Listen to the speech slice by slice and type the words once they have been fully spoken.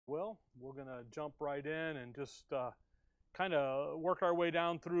We're going to jump right in and just kind of work our way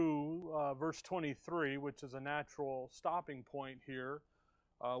down through verse 23, which is a natural stopping point here.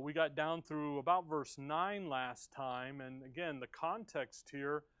 We got down through about verse 9 last time, and again, the context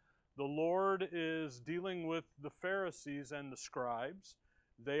here, the Lord is dealing with the Pharisees and the scribes.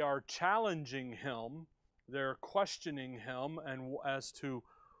 They are challenging him, they're questioning him, and as to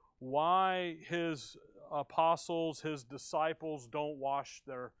why his apostles, his disciples don't wash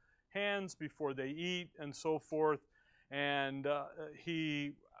their hands before they eat and so forth. And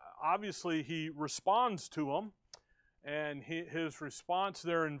he responds to them. And his response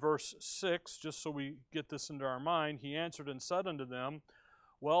there in verse 6, just so we get this into our mind, he answered and said unto them,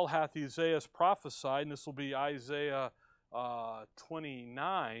 well hath Isaiah prophesied, and this will be Isaiah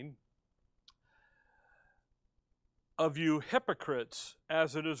 29, of you hypocrites,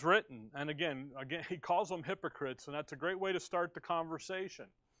 as it is written. And again, he calls them hypocrites, and that's a great way to start the conversation.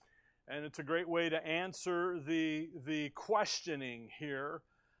 And it's a great way to answer the questioning here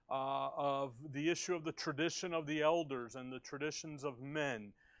of the issue of the tradition of the elders and the traditions of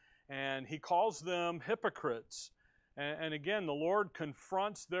men. And he calls them hypocrites. And again, the Lord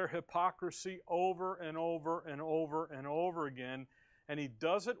confronts their hypocrisy over and over and over and over again. And he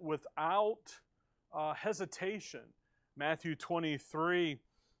does it without hesitation. Matthew 23,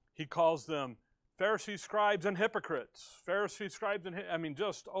 he calls them Pharisees, scribes, and hypocrites. Pharisees, scribes, and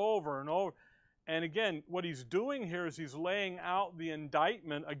just over and over. And again, what he's doing here is he's laying out the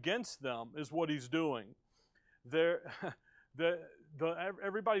indictment against them, is what he's doing.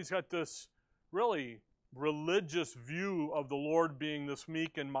 Everybody's got this really religious view of the Lord being this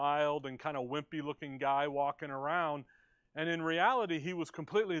meek and mild and kind of wimpy-looking guy walking around. And in reality, he was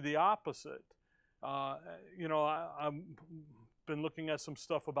completely the opposite. I've been looking at some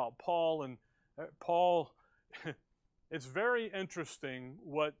stuff about Paul, and Paul, it's very interesting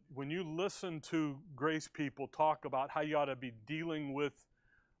when you listen to grace people talk about how you ought to be dealing with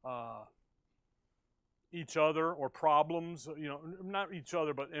each other or problems, not each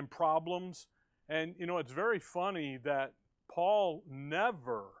other, but in problems. And, it's very funny that Paul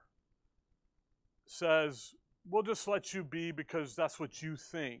never says, we'll just let you be because that's what you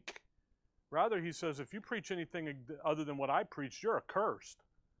think. Rather, he says, if you preach anything other than what I preach, you're accursed.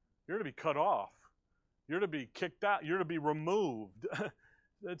 You're to be cut off. You're to be kicked out. You're to be removed.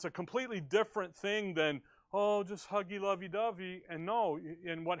 It's a completely different thing than, oh, just huggy, lovey-dovey. And no,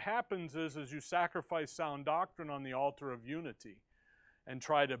 and what happens is you sacrifice sound doctrine on the altar of unity and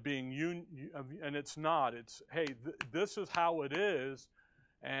try to and it's not. It's, hey, this is how it is.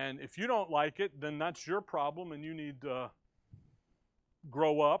 And if you don't like it, then that's your problem, and you need to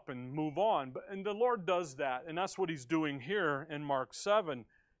grow up and move on. And the Lord does that, and that's what he's doing here in Mark 7.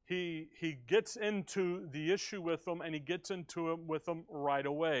 He gets into the issue with them, and he gets into it with them right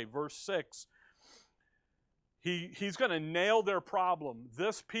away. Verse 6, he's going to nail their problem.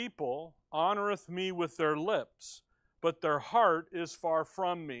 This people honoreth me with their lips, but their heart is far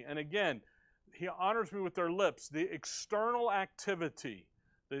from me. And again, he honors me with their lips. The external activity,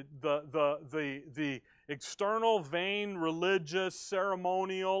 the external, vain, religious,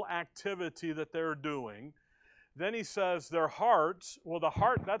 ceremonial activity that they're doing. Then he says their hearts, well, the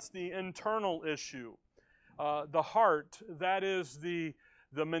heart, that's the internal issue. The heart, that is the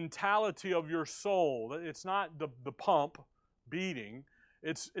mentality of your soul. It's not the pump beating.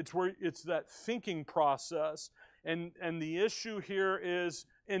 It's that thinking process. And the issue here is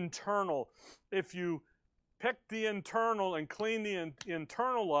internal. If you pick the internal and clean the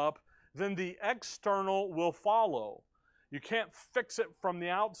internal up, then the external will follow. You can't fix it from the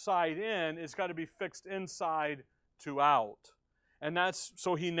outside in. It's got to be fixed inside to out. And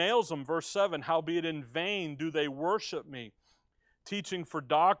so he nails them. Verse 7, howbeit in vain do they worship me, teaching for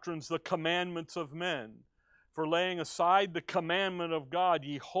doctrines the commandments of men. For laying aside the commandment of God,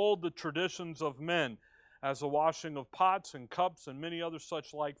 ye hold the traditions of men, as the washing of pots and cups and many other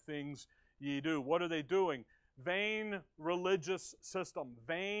such like things ye do. What are they doing? Vain religious system,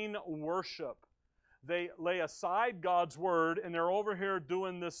 vain worship. They lay aside God's word, and they're over here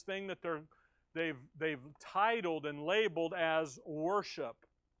doing this thing that they've titled and labeled as worship.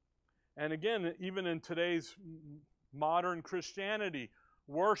 And again, even in today's modern Christianity,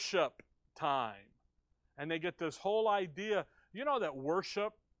 worship time. And they get this whole idea, that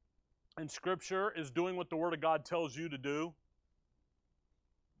worship in Scripture is doing what the Word of God tells you to do.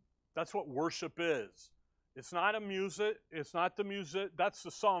 That's what worship is. It's not it's not the music, that's the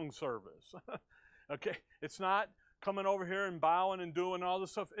song service. Okay, it's not coming over here and bowing and doing all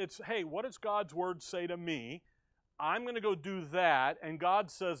this stuff. It's, hey, what does God's word say to me? I'm going to go do that, and God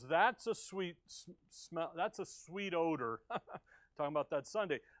says that's a sweet smell, that's a sweet odor. talking about that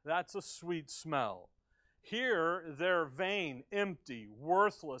Sunday. That's a sweet smell. Here, they're vain, empty,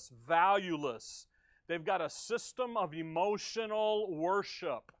 worthless, valueless. They've got a system of emotional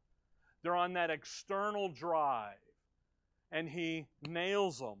worship. They're on that external drive. And he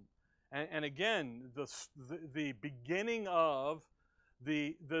nails them. And again, the beginning of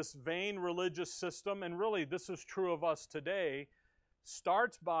this vain religious system, and really this is true of us today,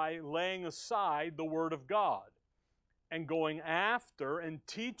 starts by laying aside the Word of God and going after and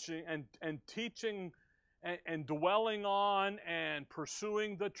teaching and dwelling on and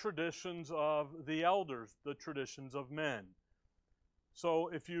pursuing the traditions of the elders, the traditions of men. So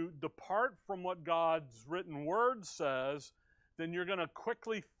if you depart from what God's written Word says, then you're going to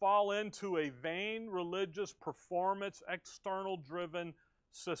quickly fall into a vain religious performance, external-driven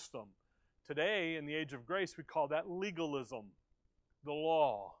system. Today, in the age of grace, we call that legalism, the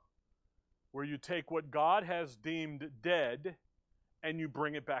law, where you take what God has deemed dead and you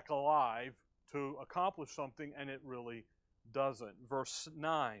bring it back alive to accomplish something, and it really doesn't. Verse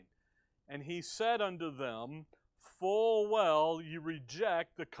 9, and he said unto them, full well ye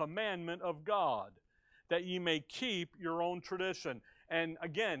reject the commandment of God, that ye may keep your own tradition. And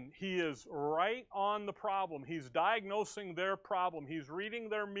again, he is right on the problem. He's diagnosing their problem. He's reading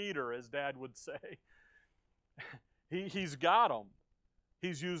their meter, as Dad would say. He's got them.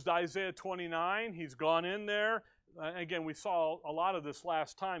 He's used Isaiah 29. He's gone in there. Again, we saw a lot of this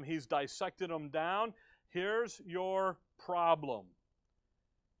last time. He's dissected them down. Here's your problem.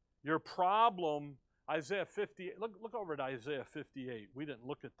 Your problem, Isaiah 58. Look over at Isaiah 58. We didn't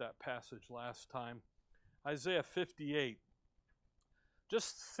look at that passage last time. Isaiah 58.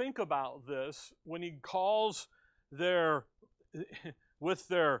 Just think about this when he calls with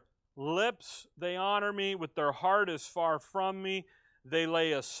their lips they honor me, with their heart is far from me. They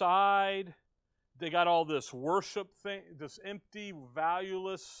lay aside. They got all this worship thing, this empty,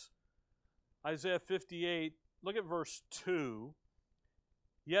 valueless. Isaiah 58, look at verse 2.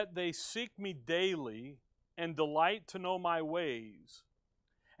 Yet they seek me daily and delight to know my ways,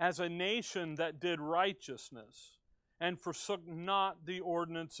 as a nation that did righteousness and forsook not the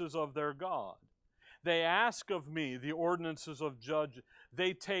ordinances of their God. They ask of me the ordinances of judges.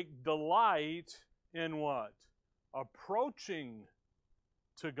 They take delight in what? Approaching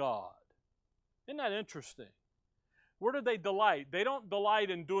to God. Isn't that interesting? Where do they delight? They don't delight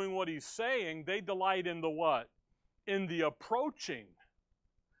in doing what he's saying. They delight in the what? In the approaching.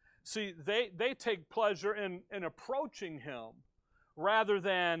 See, they take pleasure in approaching him rather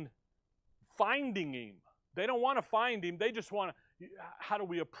than finding him. They don't want to find him. They just want to, how do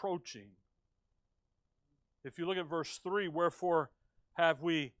we approach him? If you look at verse 3, wherefore have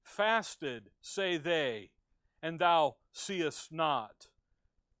we fasted, say they, and thou seest not.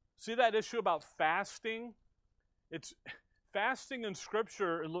 See that issue about fasting? It's fasting in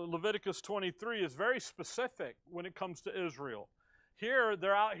Scripture, Leviticus 23, is very specific when it comes to Israel. Here,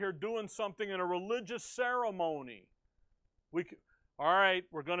 they're out here doing something in a religious ceremony. All right,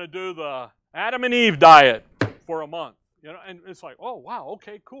 we're going to do the Adam and Eve diet for a month. You know, and it's like, oh, wow,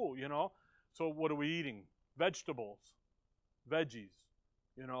 okay, cool, you know. So what are we eating? Vegetables, veggies,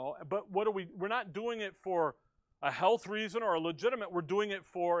 you know. But what are we're not doing it for a health reason or a legitimate. We're doing it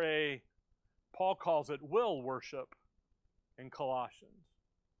for Paul calls it will worship in Colossians.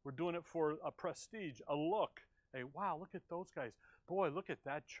 We're doing it for a prestige, a look. Hey, wow, look at those guys. Boy, look at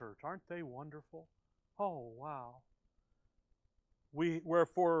that church. Aren't they wonderful? Oh, wow.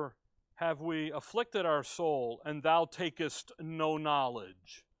 Wherefore have we afflicted our soul, and thou takest no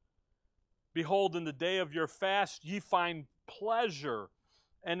knowledge. Behold, in the day of your fast ye find pleasure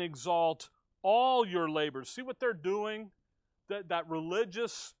and exalt all your labors. See what they're doing? That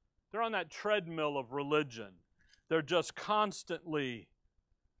religious, they're on that treadmill of religion. They're just constantly,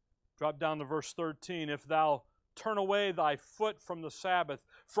 drop down to verse 13, if thou turn away thy foot from the Sabbath,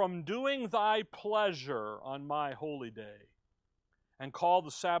 from doing thy pleasure on my holy day, and call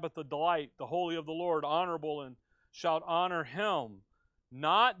the Sabbath a delight, the holy of the Lord honorable, and shalt honor him,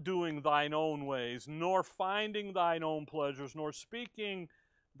 not doing thine own ways, nor finding thine own pleasures, nor speaking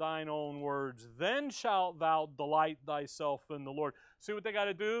thine own words, then shalt thou delight thyself in the Lord. See what they got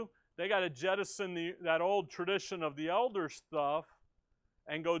to do? They got to jettison that old tradition of the elder stuff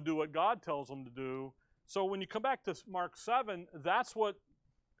and go do what God tells them to do. So when you come back to Mark 7, that's what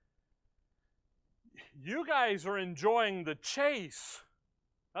you guys are enjoying, the chase.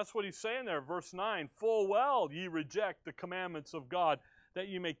 That's what he's saying there, verse 9. Full well ye reject the commandments of God, that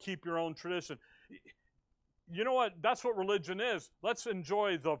you may keep your own tradition. You know what? That's what religion is. Let's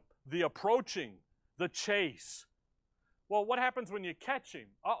enjoy the approaching, the chase. Well, what happens when you catch him?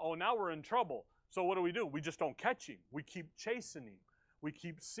 Uh-oh, now we're in trouble. So what do? We just don't catch him. We keep chasing him. We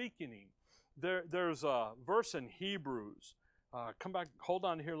keep seeking him. There's a verse in Hebrews. Come back, hold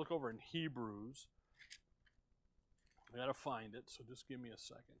on here, look over in Hebrews. I got to find it, so just give me a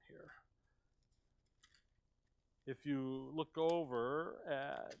second here. If you look over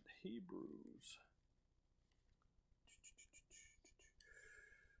at Hebrews,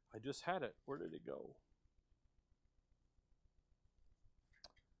 I just had it. Where did it go?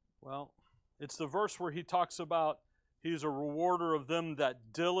 Well, it's the verse where he talks about he's a rewarder of them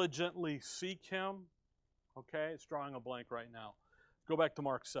that diligently seek him. Okay, it's drawing a blank right now. Go back to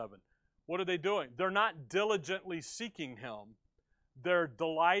Mark 7. What are they doing? They're not diligently seeking him. They're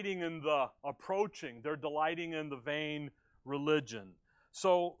delighting in the approaching. They're delighting in the vain religion.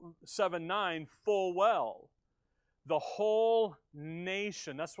 So 7:9, full well, the whole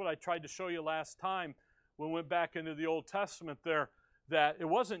nation. That's what I tried to show you last time when we went back into the Old Testament there, that it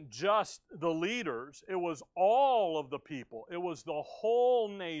wasn't just the leaders, it was all of the people. It was the whole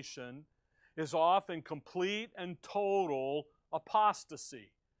nation is off in complete and total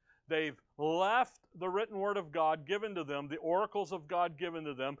apostasy. They've left the written word of God given to them, the oracles of God given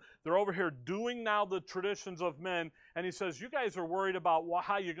to them. They're over here doing now the traditions of men. And he says, you guys are worried about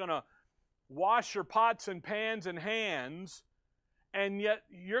how you're going to wash your pots and pans and hands, and yet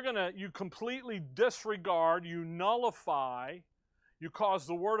you completely disregard, you nullify, you cause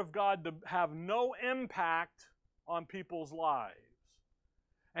the word of God to have no impact on people's lives.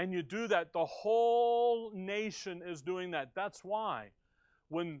 And you do that, the whole nation is doing that. That's why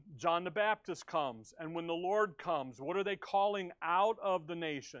when John the Baptist comes and when the Lord comes, what are they calling out of the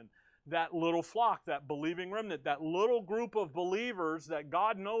nation? That little flock, that believing remnant, that little group of believers that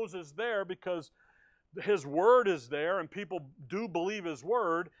God knows is there because his word is there and people do believe his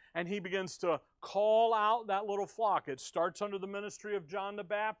word, and he begins to call out that little flock. It starts under the ministry of John the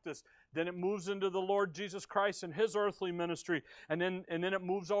Baptist. Then it moves into the Lord Jesus Christ and his earthly ministry. And then it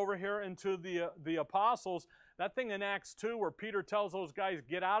moves over here into the apostles. That thing in Acts 2 where Peter tells those guys,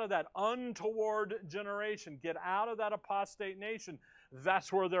 get out of that untoward generation. Get out of that apostate nation.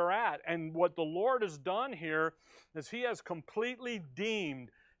 That's where they're at. And what the Lord has done here is he has completely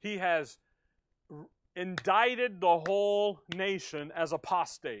deemed, he has indicted the whole nation as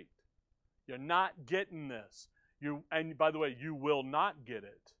apostate. You're not getting this. And by the way, you will not get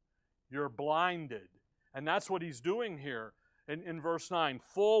it. You're blinded. And that's what he's doing here in verse 9.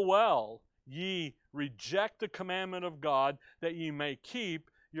 Full well ye reject the commandment of God that ye may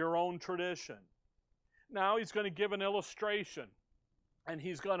keep your own tradition. Now he's going to give an illustration. And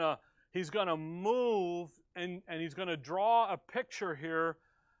he's going to move and he's going to draw a picture here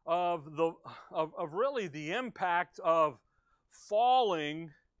of really the impact of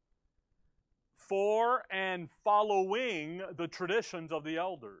falling for and following the traditions of the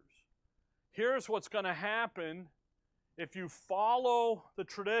elders. Here's what's going to happen if you follow the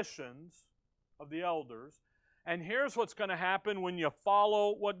traditions of the elders, and here's what's going to happen when you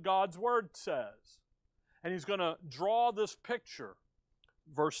follow what God's word says. And he's going to draw this picture.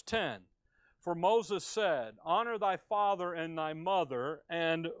 Verse 10, for Moses said, honor thy father and thy mother,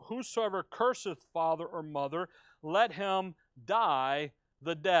 and whosoever curseth father or mother, let him die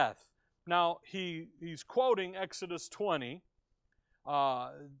the death. Now, he's quoting Exodus 20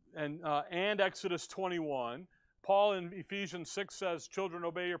 and Exodus 21. Paul in Ephesians 6 says, children,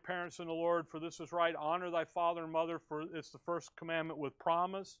 obey your parents in the Lord, for this is right. Honor thy father and mother, for it's the first commandment with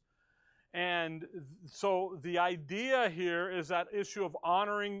promise. And so the idea here is that issue of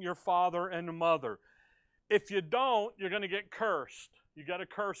honoring your father and mother. If you don't, you're going to get cursed. You got a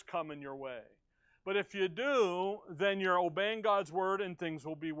curse coming your way. But if you do, then you're obeying God's word and things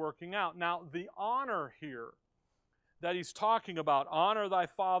will be working out. Now, the honor here that he's talking about, honor thy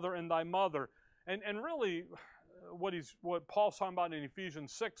father and thy mother, and really what Paul's talking about in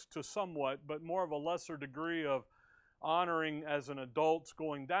Ephesians 6 to somewhat, but more of a lesser degree of honoring as an adult's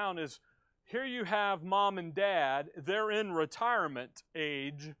going down is, here you have mom and dad, they're in retirement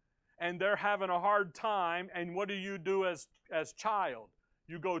age, and they're having a hard time, and what do you do as child?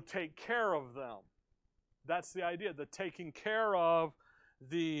 You go take care of them. That's the idea, the taking care of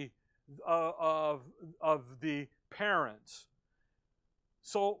the parents.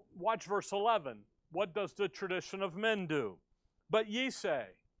 So watch verse 11. What does the tradition of men do? But ye say,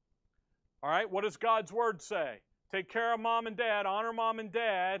 all right, what does God's word say? Take care of mom and dad, honor mom and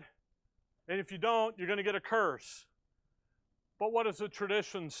dad, and if you don't, you're going to get a curse. But what does the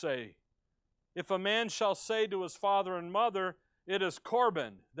tradition say? If a man shall say to his father and mother, it is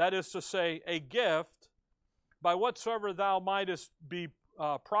Corban, that is to say, a gift, by whatsoever thou mightest be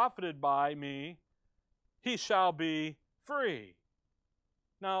profited by me, he shall be free.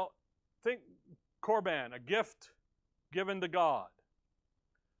 Now, Korban, a gift given to God.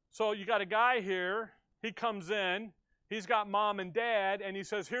 So you got a guy here, he comes in, he's got mom and dad, and he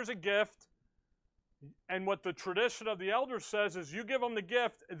says, here's a gift. And what the tradition of the elders says is you give them the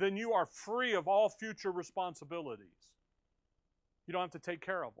gift, then you are free of all future responsibilities. You don't have to take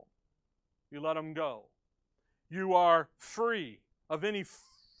care of them. You let them go. You are free of any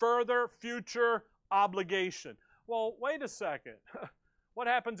further future obligation. Well, wait a second. What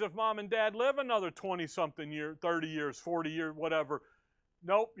happens if mom and dad live another 20-something years, 30 years, 40 years, whatever?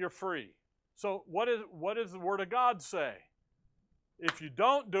 Nope, you're free. So what does the Word of God say? If you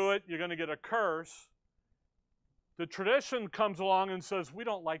don't do it, you're going to get a curse. The tradition comes along and says, we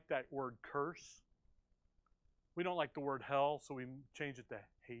don't like that word curse. We don't like the word hell, so we change it to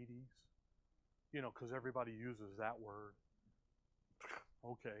Hades. You know, because everybody uses that word.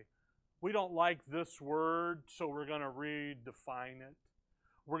 Okay. We don't like this word, so we're going to redefine it.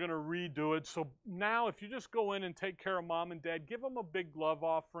 We're going to redo it. So now if you just go in and take care of mom and dad, give them a big love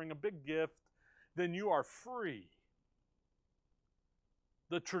offering, a big gift, then you are free.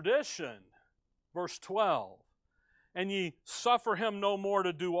 The tradition, verse 12, and ye suffer him no more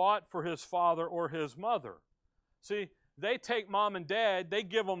to do aught for his father or his mother. See, they take mom and dad, they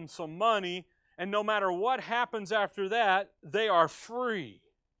give them some money, and no matter what happens after that, they are free.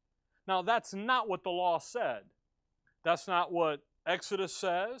 Now, that's not what the law said. That's not what Exodus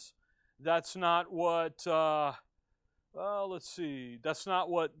says. That's not what, that's not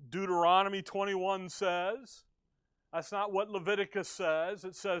what Deuteronomy 21 says. That's not what Leviticus says.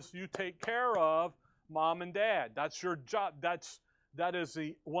 It says you take care of mom and dad. That's your job. That is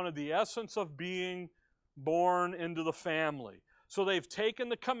one of the essence of being born into the family. So they've taken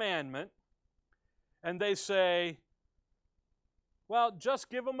the commandment and they say, well, just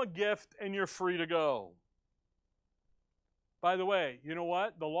give them a gift and you're free to go. By the way, you know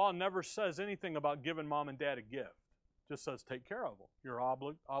what? The law never says anything about giving mom and dad a gift. It just says take care of them. You're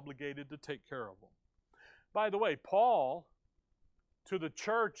obligated to take care of them. By the way, Paul, to the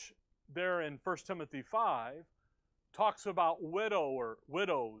church there in 1 Timothy 5, talks about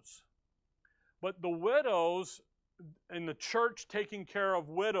widows. But the widows in the church taking care of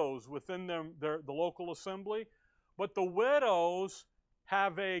widows within the local assembly, but the widows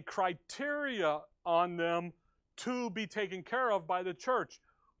have a criteria on them to be taken care of by the church.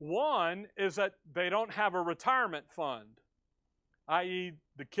 One is that they don't have a retirement fund, i.e.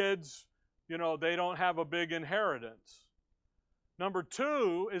 the kids, they don't have a big inheritance. Number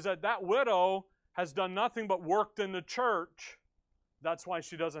two is that widow has done nothing but worked in the church. That's why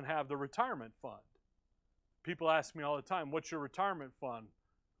she doesn't have the retirement fund. People ask me all the time, what's your retirement fund?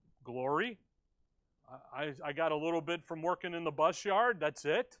 Glory. I got a little bit from working in the bus yard. That's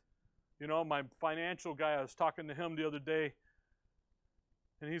it. My financial guy, I was talking to him the other day,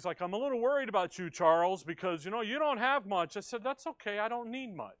 and he's like, I'm a little worried about you, Charles, because, you don't have much. I said, that's okay. I don't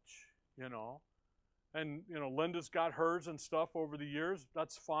need much, And, Linda's got hers and stuff over the years.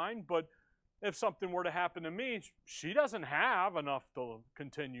 That's fine. But if something were to happen to me, she doesn't have enough to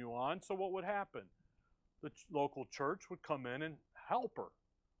continue on. So what would happen? The local church would come in and help her.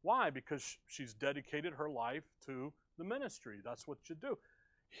 Why? Because she's dedicated her life to the ministry. That's what you do.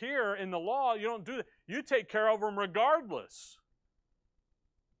 Here in the law, you don't do that. You take care of them regardless.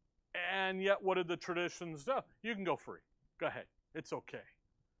 And yet, what did the traditions do? You can go free. Go ahead. It's okay.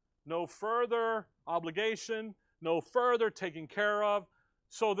 No further obligation, no further taking care of.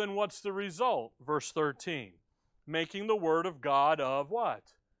 So then what's the result? Verse 13. Making the word of God of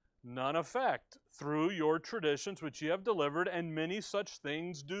what? None effect, through your traditions which ye have delivered, and many such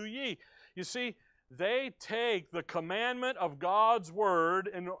things do ye. You see, they take the commandment of God's word,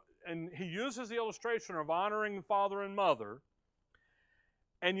 and he uses the illustration of honoring father and mother.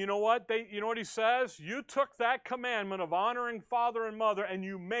 And you know what? You know what he says? You took that commandment of honoring father and mother and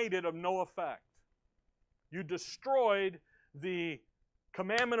you made it of no effect. You destroyed the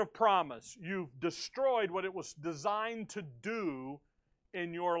commandment of promise. You've destroyed what it was designed to do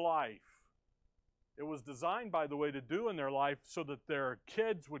in your life. It was designed, by the way, to do in their life so that their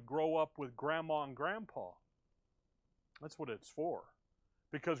kids would grow up with grandma and grandpa. That's what it's for.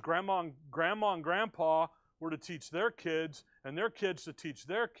 Because grandma and grandpa were to teach their kids, and their kids to teach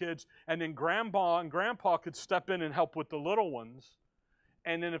their kids, and then grandma and grandpa could step in and help with the little ones.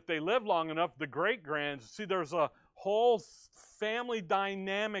 And then if they live long enough, the great-grands. See, there's a whole family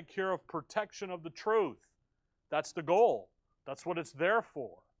dynamic here of protection of the truth. That's the goal. That's what it's there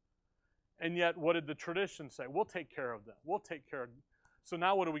for. And yet, what did the tradition say? We'll take care of them. We'll take care of them. So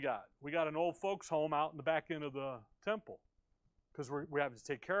now what do we got? We got an old folks home out in the back end of the temple because we have to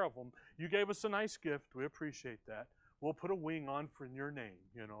take care of them. You gave us a nice gift. We appreciate that. We'll put a wing on for your name,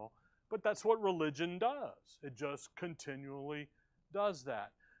 But that's what religion does. It just continually does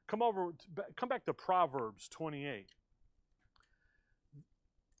that. Come back to Proverbs 28.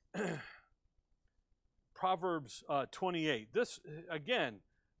 Proverbs 28. This, again,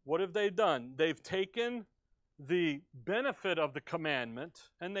 what have they done? They've taken the benefit of the commandment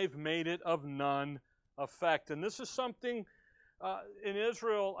and they've made it of none effect. And this is something in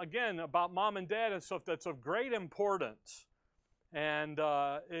Israel, again, about mom and dad and stuff that's of great importance. And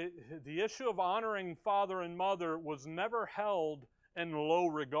the issue of honoring father and mother was never held in low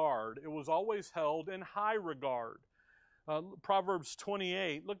regard. It was always held in high regard. Proverbs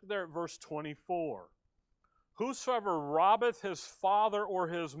 28, look there at verse 24. Whosoever robbeth his father or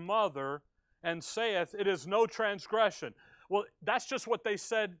his mother and saith, it is no transgression. Well, that's just what they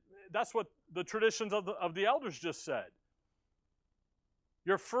said. That's what the traditions of the elders just said.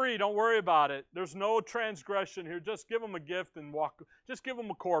 You're free, don't worry about it. There's no transgression here. Just give them a gift and walk. Just give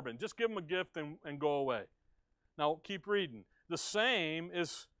them a Corban. Just give them a gift and go away. Now, keep reading. The same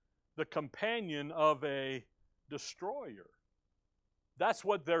is the companion of a destroyer. That's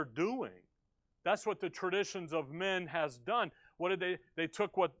what they're doing. That's what the traditions of men has done. What did they? They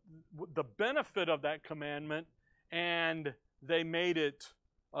took what the benefit of that commandment and they made it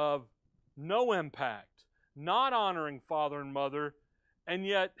of no impact, not honoring father and mother. And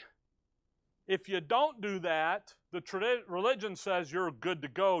yet, if you don't do that, the religion says you're good to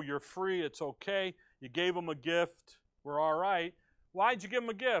go, you're free, it's okay. You gave them a gift, we're all right. Why'd you give them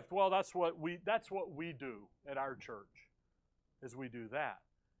a gift? Well, that's what we do at our church, is we do that.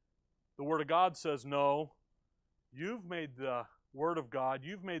 The Word of God says, no, you've made the Word of God,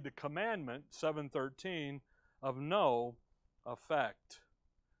 you've made the commandment, 7:13, of no effect,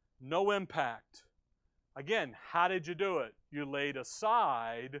 no impact. Again, how did you do it? You laid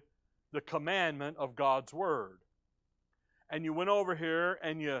aside the commandment of God's Word. And you went over here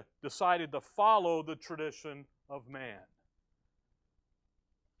and you decided to follow the tradition of man.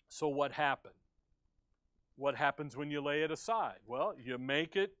 So what happened? What happens when you lay it aside? Well, you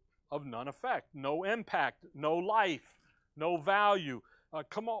make it of none effect, no impact, no life, no value.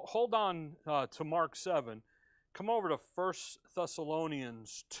 Hold on to Mark 7. Come over to 1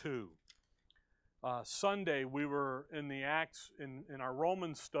 Thessalonians 2. Sunday, we were in the Acts, in our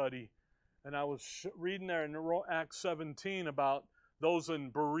Romans study, and I was reading there in Acts 17 about those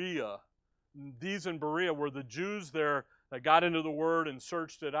in Berea. These in Berea were the Jews there that got into the Word and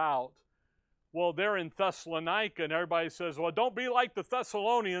searched it out. Well, they're in Thessalonica, and everybody says, well, don't be like the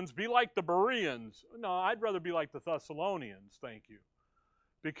Thessalonians, be like the Bereans. No, I'd rather be like the Thessalonians, thank you.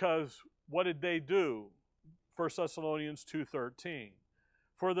 Because what did they do? 1 Thessalonians 2:13.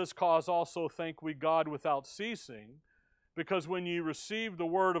 For this cause also thank we God without ceasing, because when ye received the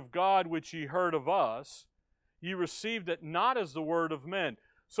word of God which ye heard of us, ye received it not as the word of men.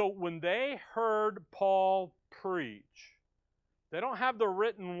 So when they heard Paul preach, they don't have the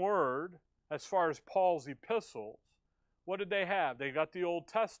written word as far as Paul's epistles. What did they have? They got the Old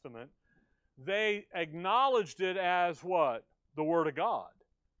Testament. They acknowledged it as what? The Word of God.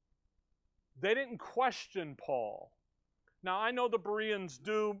 They didn't question Paul. Now, I know the Bereans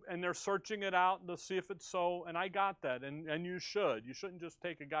do, and they're searching it out to see if it's so, and I got that, and you should. You shouldn't just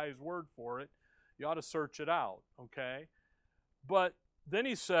take a guy's word for it. You ought to search it out, okay? But then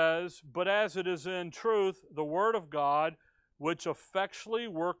he says, but as it is in truth, the word of God, which effectually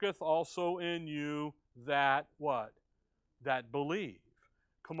worketh also in you that what? That believe.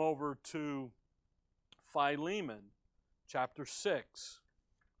 Come over to Philemon, chapter 6.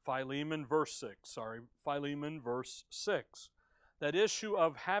 Philemon, verse 6. That issue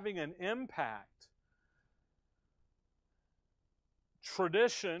of having an impact.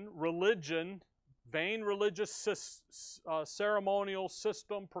 Tradition, religion, vain religious ceremonial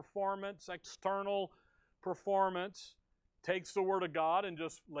system, performance, external performance, takes the Word of God and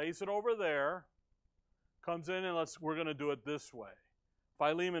just lays it over there, comes in and we're going to do it this way.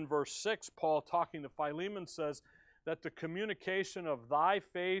 Philemon, verse 6, Paul talking to Philemon says, that the communication of thy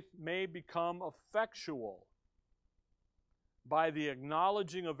faith may become effectual by the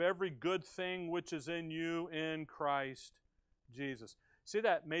acknowledging of every good thing which is in you in Christ Jesus. See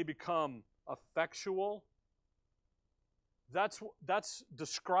that may become effectual? That's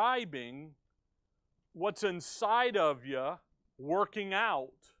describing what's inside of you working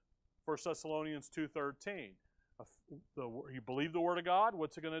out. 1 Thessalonians 2:13. You believe the Word of God,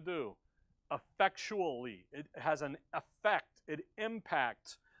 what's it going to do? Effectually. It has an effect. It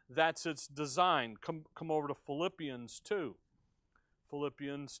impacts. That's its design. Come over to Philippians 2.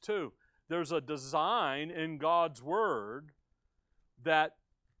 Philippians 2. There's a design in God's Word that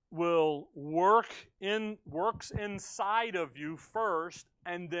works inside of you first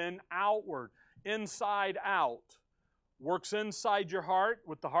and then outward, inside out. Works inside your heart,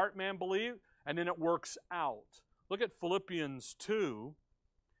 with the heart man believe, and then it works out. Look at Philippians 2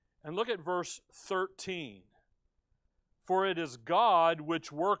 and look at verse 13. For it is God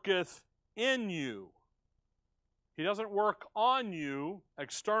which worketh in you. He doesn't work on you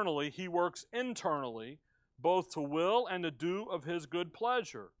externally, he works internally, both to will and to do of his good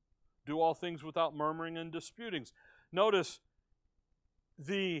pleasure. Do all things without murmuring and disputings. Notice,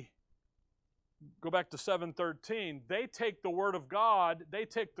 go back to 7:13, they take the Word of God, they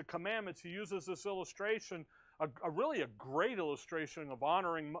take the commandments. He uses this illustration, really a great illustration of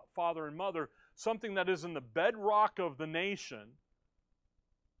honoring father and mother, something that is in the bedrock of the nation.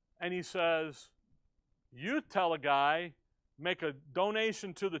 And he says, you tell a guy, make a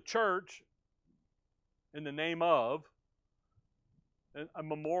donation to the church in the name of a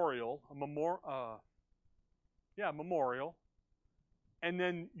memorial, and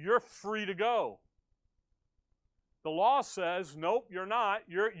then you're free to go. The law says, nope, you're not.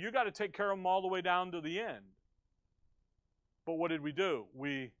 You got to take care of them all the way down to the end. But what did we do?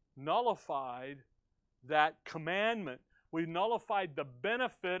 We nullified that commandment. We nullified the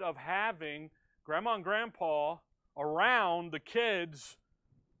benefit of having grandma and grandpa around the kids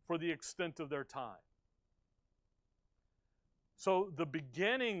for the extent of their time. So the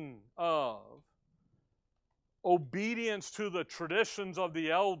beginning of obedience to the traditions of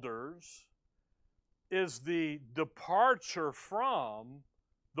the elders is the departure from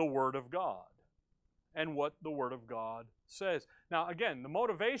the Word of God and what the Word of God says. Now, again, the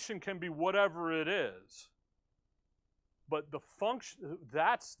motivation can be whatever it is, but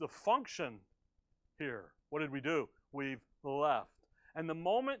that's the function here. What did we do? We've left. And the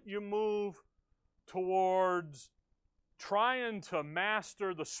moment you move towards trying to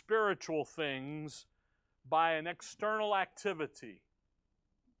master the spiritual things by an external activity,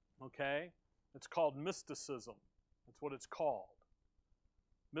 okay? It's called mysticism. That's what it's called.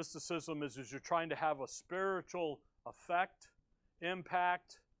 Mysticism is you're trying to have a spiritual effect,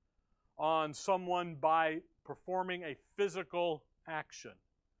 impact on someone by performing a physical action.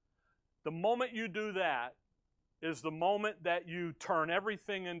 The moment you do that is the moment that you turn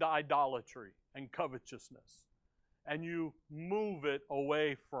everything into idolatry and covetousness, and you move it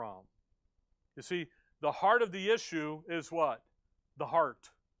away from. You see, the heart of the issue is what? The heart.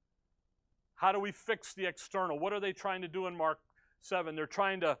 How do we fix the external? What are they trying to do in Mark 7? They're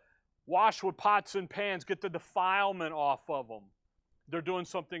trying to wash with pots and pans, get the defilement off of them. They're doing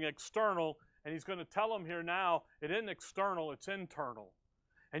something external, and he's going to tell them here now, it isn't external, it's internal.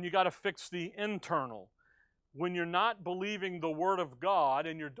 And you got to fix the internal. When you're not believing the Word of God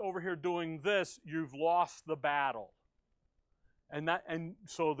and you're over here doing this, you've lost the battle. And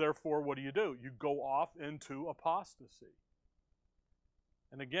so therefore, what do? You go off into apostasy.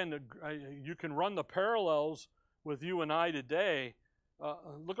 And again, you can run the parallels with you and I today.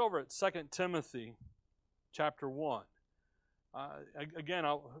 Look over at 2 Timothy chapter 1. Again,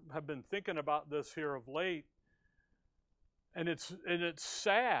 I have been thinking about this here of late, and it's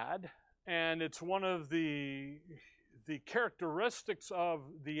sad, and it's one of the characteristics of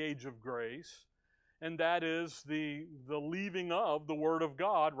the age of grace, and that is the leaving of the Word of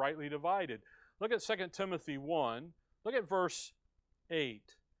God rightly divided. Look at 2 Timothy 1. Look at verse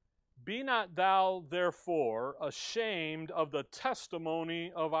 8. Be not thou therefore ashamed of the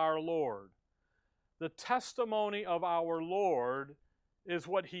testimony of our Lord. The testimony of our Lord is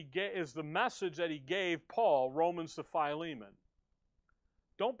what is the message that he gave Paul, Romans to Philemon.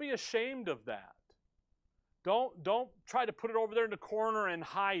 Don't be ashamed of that. Don't try to put it over there in the corner and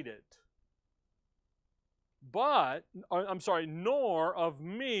hide it. Nor of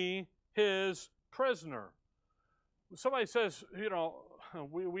me, his prisoner. Somebody says,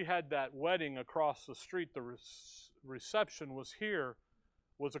 we had that wedding across the street. The reception was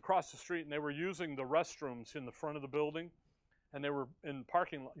across the street, and they were using the restrooms in the front of the building, and they were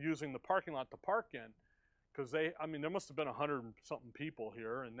using the parking lot to park in, because there must have been 100-something people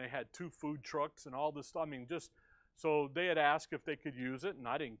here, and they had 2 food trucks and all this stuff. So they had asked if they could use it, and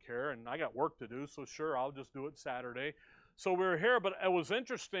I didn't care, and I got work to do, so sure, I'll just do it Saturday. So we were here, but it was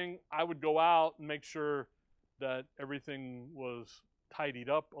interesting. I would go out and make sure that everything was tidied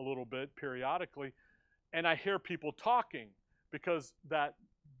up a little bit periodically, and I hear people talking because that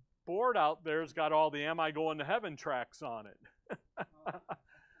board out there's got all the Am I Going to Heaven tracks on it.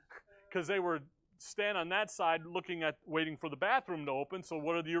 Because they were standing on that side waiting for the bathroom to open, so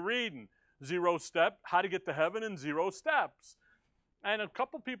what are you reading? 0 step, how to get to heaven in 0 steps. And a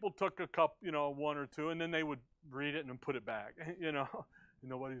couple people took 1 or 2, and then they would read it and then put it back,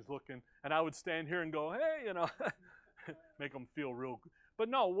 Nobody's looking. And I would stand here and go, hey, make them feel real good. But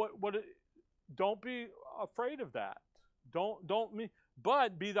no, don't be afraid of that.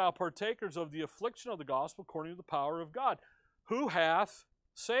 But be thou partakers of the affliction of the gospel according to the power of God, who hath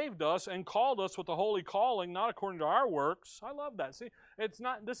saved us and called us with a holy calling, not according to our works. I love that. See,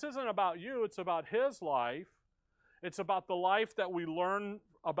 this isn't about you, it's about His life. It's about the life that we learn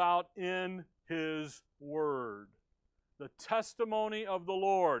about in His Word. The testimony of the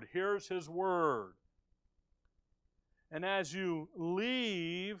Lord. Here's His Word. And as you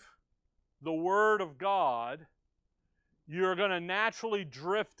leave the Word of God, you're going to naturally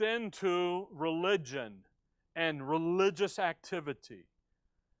drift into religion and religious activity.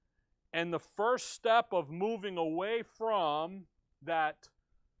 And the first step of moving away from that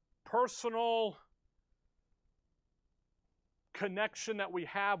personal connection that we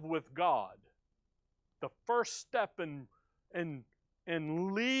have with God, the first step in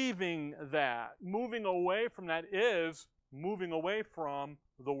leaving that, moving away from that, is moving away from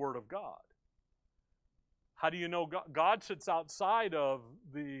the Word of God. How do you know God sits outside of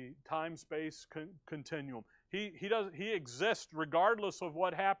the time-space continuum? He exists regardless of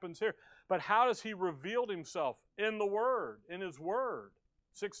what happens here. But how does He reveal Himself? In the Word, in His Word.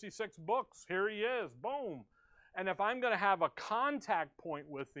 66 books, here He is, boom. And if I'm going to have a contact point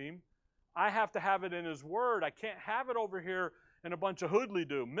with Him, I have to have it in His Word. I can't have it over here in a bunch of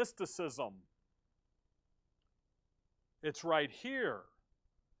hoodly-doo, mysticism. It's right here.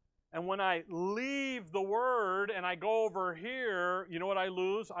 And when I leave the Word and I go over here, you know what I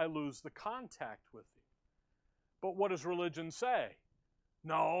lose? I lose the contact with Him. But what does religion say?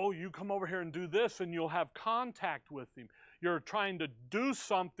 No, you come over here and do this and you'll have contact with Him. You're trying to do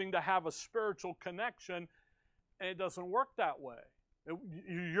something to have a spiritual connection, and it doesn't work that way.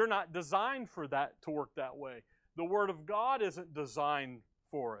 You're not designed for that to work that way. The Word of God isn't designed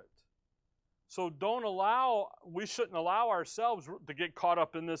for it. So we shouldn't allow ourselves to get caught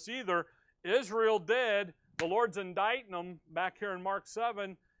up in this either. Israel did. The Lord's indicting them back here in Mark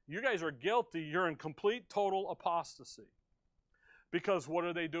 7. You guys are guilty. You're in complete, total apostasy. Because what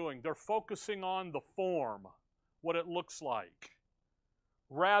are they doing? They're focusing on the form, what it looks like,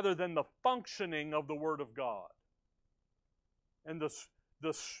 rather than the functioning of the Word of God. And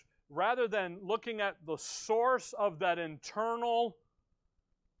rather than looking at the source of that internal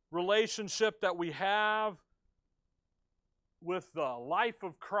relationship that we have with the life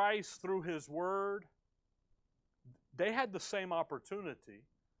of Christ through His Word, they had the same opportunity.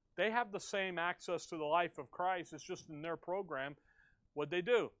 They have the same access to the life of Christ. It's just in their program. What'd they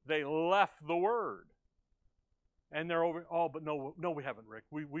do? They left the Word. And they're over, oh, but no, we haven't, Rick.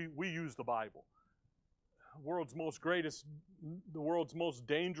 We use the Bible. The world's most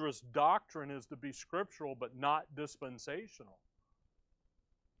dangerous doctrine is to be scriptural but not dispensational.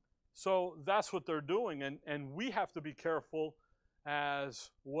 So that's what they're doing, and we have to be careful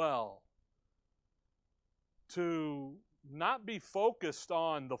as well to not be focused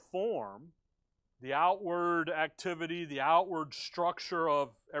on the form, the outward activity, the outward structure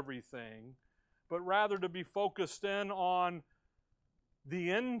of everything, but rather to be focused in on the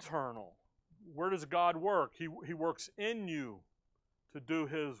internal. Where does God work? He works in you to do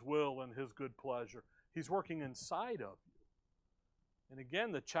His will and His good pleasure. He's working inside of you. And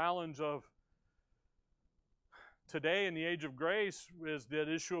again, the challenge of today in the age of grace is that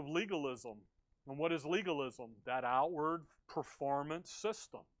issue of legalism. And what is legalism? That outward performance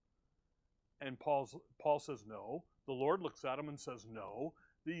system. And Paul says no. The Lord looks at him and says no.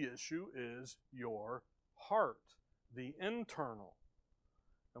 The issue is your heart, the internal.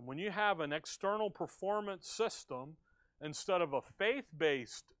 And when you have an external performance system instead of a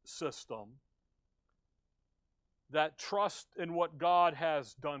faith-based system that trusts in what God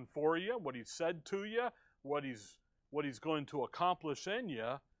has done for you, what He's said to you, what He's going to accomplish in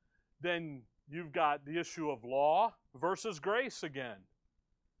you, then you've got the issue of law versus grace again.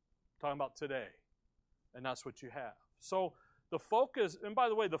 Talking about today. And that's what you have. So the focus, and by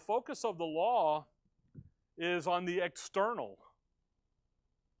the way, the focus of the law is on the external.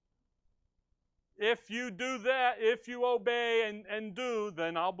 If you do that, if you obey and do,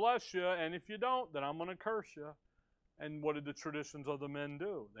 then I'll bless you. And if you don't, then I'm going to curse you. And what did the traditions of the men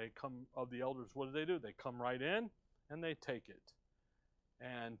do? Of the elders, what do? They come right in and they take it.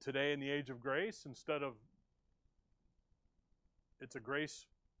 And today in the age of grace, instead of it's a grace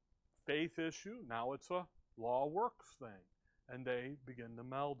faith issue, now it's a law works thing. And they begin to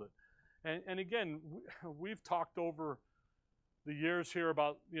meld it. And again, we've talked over the years here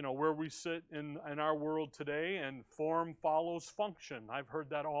about, where we sit in our world today, and form follows function. I've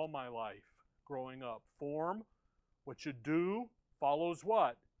heard that all my life growing up. Form, what you do, follows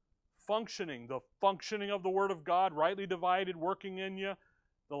what? Functioning. The functioning of the Word of God, rightly divided, working in you.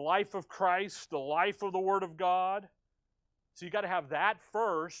 The life of Christ, the life of the Word of God. So you got to have that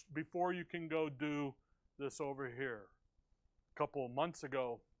first before you can go do this over here. A couple of months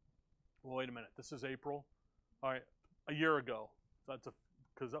ago, well, wait a minute, this is April. All right, a year ago.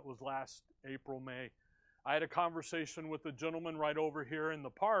 Because that was last April, May. I had a conversation with a gentleman right over here in the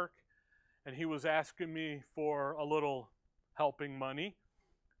park, and he was asking me for a little helping money.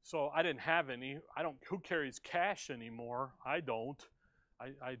 So I didn't have any. Who carries cash anymore? I don't.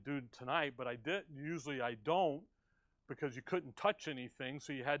 I do tonight, but usually I don't, because you couldn't touch anything,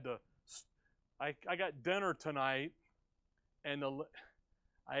 so you had to. I got dinner tonight, and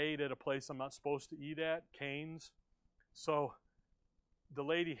I ate at a place I'm not supposed to eat at, Cane's. So the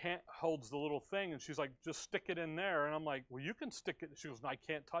lady holds the little thing, and she's like, just stick it in there. And I'm like, well, you can stick it. She goes, no, I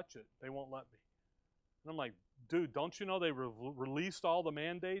can't touch it. They won't let me. And I'm like, dude, don't you know they released all the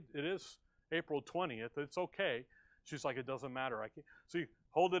mandate? It is April 20th. It's okay. She's like, it doesn't matter. I can't. So you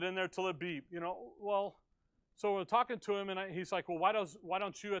hold it in there till it beep. Well, so we're talking to him, and he's like, well, why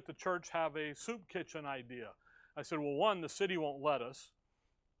don't you at the church have a soup kitchen idea? I said, well, one, the city won't let us,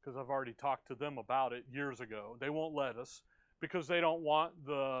 because I've already talked to them about it years ago. They won't let us because they don't want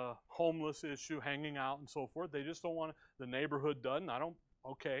the homeless issue hanging out and so forth. They just don't want it. The neighborhood doesn't.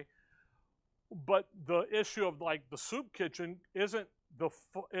 Okay. But the issue of like the soup kitchen isn't the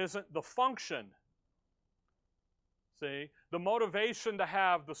function. See, the motivation to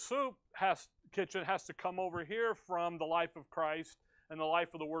have the kitchen has to come over here from the life of Christ and the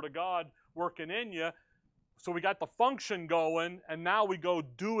life of the Word of God working in you. So we got the function going, and now we go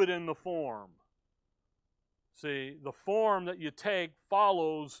do it in the form. See, the form that you take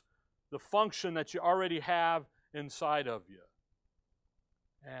follows the function that you already have inside of you.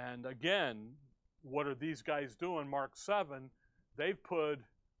 And again, what are these guys doing? Mark 7, they've put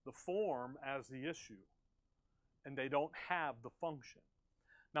the form as the issue, and they don't have the function.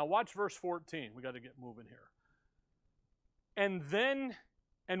 Now watch verse 14. We got to get moving here.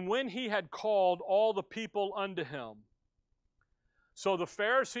 And when he had called all the people unto him. So the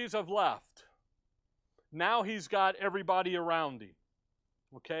Pharisees have left. Now he's got everybody around him.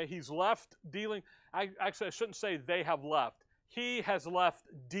 Okay, he's left dealing. I shouldn't say they have left. He has left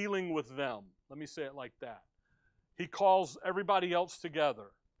dealing with them. Let me say it like that. He calls everybody else together.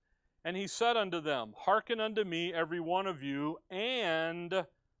 And he said unto them, hearken unto me, every one of you, and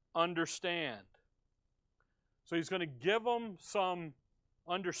understand. So he's going to give them some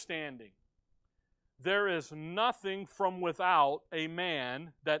understanding. There is nothing from without a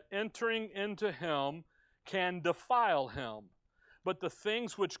man that entering into him can defile him. But the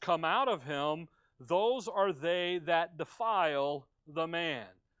things which come out of him, those are they that defile the man.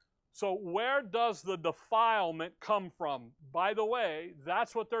 So where does the defilement come from? By the way,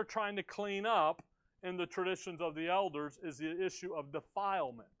 that's what they're trying to clean up in the traditions of the elders, is the issue of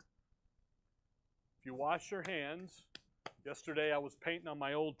defilement. If you wash your hands, yesterday I was painting on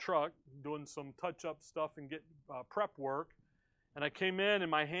my old truck, doing some touch-up stuff and get prep work, and I came in and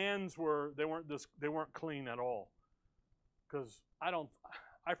my hands they weren't clean at all, because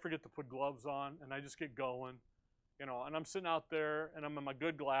I forget to put gloves on and I just get going, and I'm sitting out there and I'm in my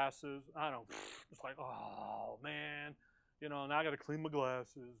good glasses. It's like, oh man, now I got to clean my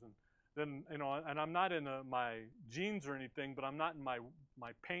glasses, and then and I'm not in my jeans or anything, but I'm not in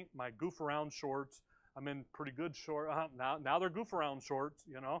my goof around shorts. I'm in pretty good shorts. Now they're goof around shorts,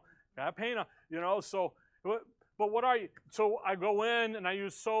 got paint on, so, but what are you? So I go in and I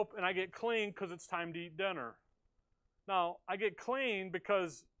use soap and I get clean because it's time to eat dinner. Now, I get clean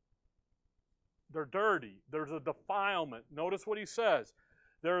because they're dirty. There's a defilement. Notice what he says.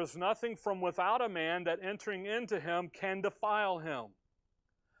 There is nothing from without a man that entering into him can defile him.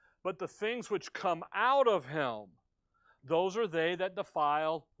 But the things which come out of him, those are they that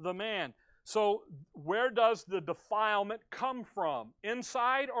defile the man. So where does the defilement come from?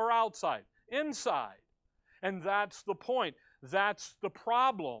 Inside or outside? Inside. And that's the point. That's the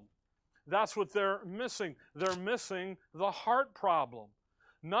problem. That's what they're missing. They're missing the heart problem.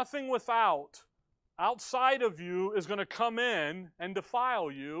 Nothing outside of you is going to come in and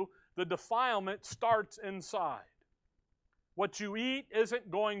defile you. The defilement starts inside. What you eat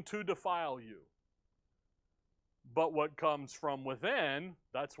isn't going to defile you. But what comes from within,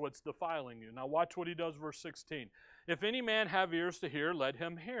 that's what's defiling you. Now watch what he does, verse 16. If any man have ears to hear, let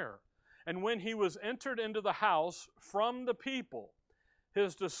him hear. And when he was entered into the house from the people,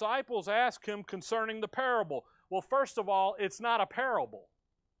 his disciples asked him concerning the parable. Well, first of all, it's not a parable.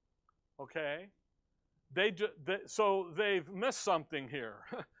 Okay? So they've missed something here.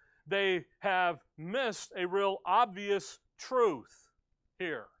 they have missed a real obvious truth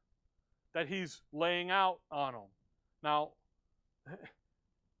here that he's laying out on them. Now,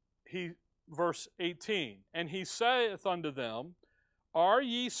 verse 18, and he saith unto them, are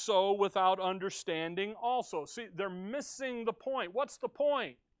ye so without understanding also? See, they're missing the point. What's the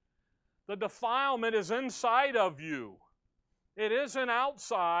point? The defilement is inside of you. It isn't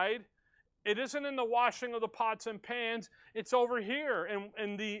outside. It isn't in the washing of the pots and pans. It's over here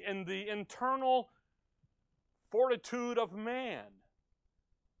in the internal fortitude of man.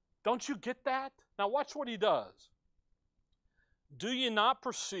 Don't you get that? Now watch what he does. Do ye not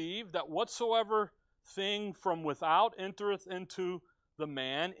perceive that whatsoever thing from without entereth into the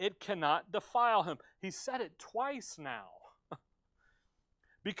man, it cannot defile him? He said it twice now.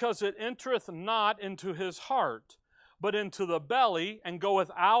 Because it entereth not into his heart, but into the belly, and goeth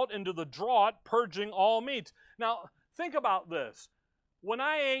out into the draught, purging all meats. Now, think about this. When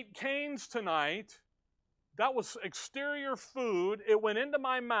I ate Cane's tonight, that was exterior food. It went into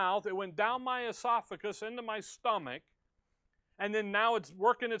my mouth. It went down my esophagus, into my stomach. And then now it's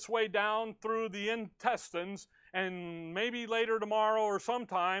working its way down through the intestines, and maybe later tomorrow or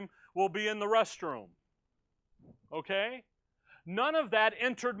sometime we'll be in the restroom. Okay? None of that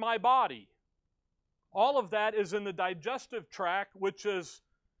entered my body. All of that is in the digestive tract, which is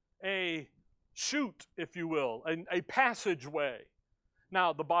a chute, if you will, a passageway.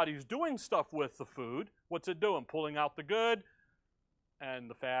 Now, the body's doing stuff with the food. What's it doing? Pulling out the good and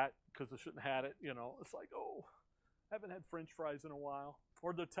the fat, because it shouldn't have had it. You know, it's like, oh, I haven't had French fries in a while,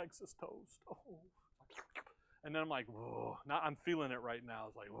 or the Texas toast. Oh. And then I'm like, whoa, now I'm feeling it right now.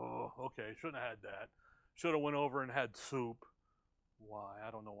 It's like, whoa, okay, shouldn't have had that. Should have went over and had soup. Why?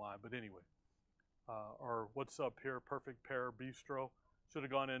 I don't know why, but anyway. Or what's up here, Perfect Pear Bistro. Should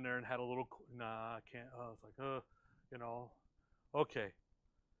have gone in there and had a little, nah, I can't. It's like, you know, okay.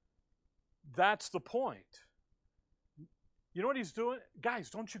 That's the point. You know what he's doing? Guys,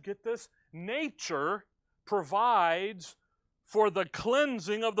 don't you get this? Nature provides for the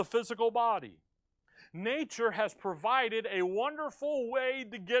cleansing of the physical body. Nature has provided a wonderful way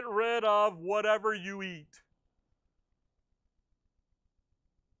to get rid of whatever you eat.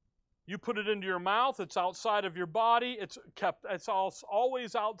 You put it into your mouth, it's outside of your body, it's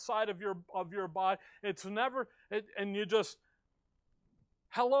always outside of your body. It's never, and you just,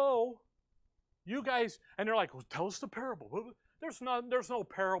 hello, you guys, and they're like, well, tell us the parable. There's no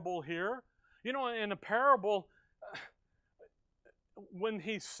parable here. You know, in a parable, when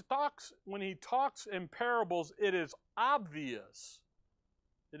he talks in parables, it is obvious.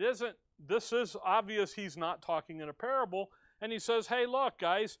 It isn't, this is obvious he's not talking in a parable. And he says, hey, look,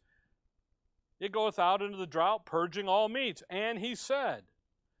 guys, it goeth out into the drought, purging all meats. And he said,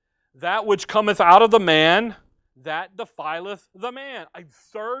 that which cometh out of the man, that defileth the man. A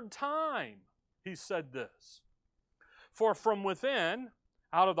third time he said this. For from within,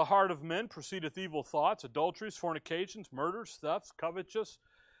 out of the heart of men proceedeth evil thoughts, adulteries, fornications, murders, thefts, covetousness,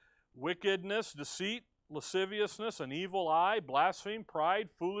 wickedness, deceit, lasciviousness, an evil eye, blasphemy, pride,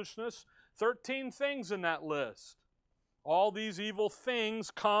 foolishness. 13 things in that list. All these evil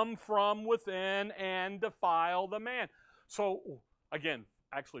things come from within and defile the man. So, again,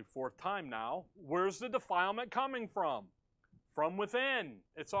 actually fourth time now, where's the defilement coming from? From within.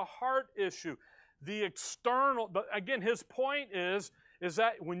 It's a heart issue. The external, but again, his point is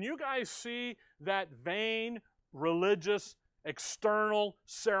that when you guys see that vain, religious, external,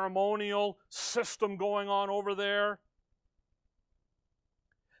 ceremonial system going on over there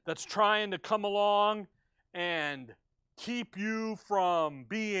that's trying to come along and keep you from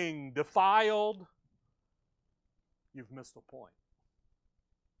being defiled, you've missed the point.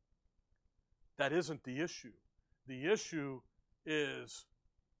 That isn't the issue. The issue is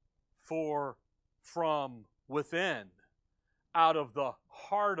from within, out of the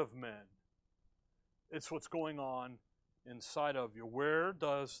heart of men. It's what's going on inside of you. Where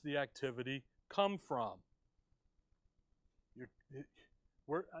does the activity come from?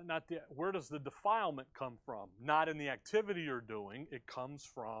 Where does the defilement come from? Not in the activity you're doing. It comes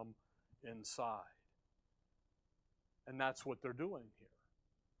from inside. And that's what they're doing here.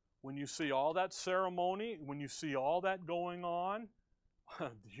 When you see all that ceremony, when you see all that going on,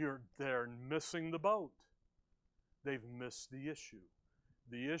 they're missing the boat. They've missed the issue.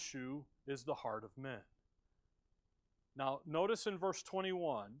 The issue is the heart of men. Now, notice in verse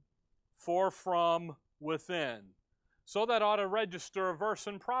 21, for from within. So that ought to register a verse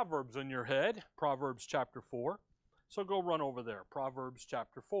in Proverbs in your head, Proverbs chapter 4. So go run over there, Proverbs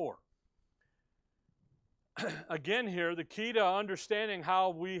chapter 4. Again here, the key to understanding how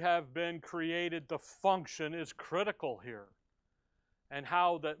we have been created to function is critical here. and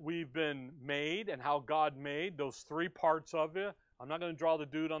how that we've been made and how God made those three parts of it. I'm not going to draw the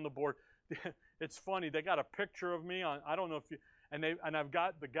dude on the board. It's funny. They got a picture of me on, I don't know if you, and I've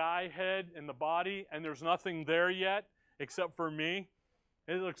got the guy head and the body, and there's nothing there yet except for me.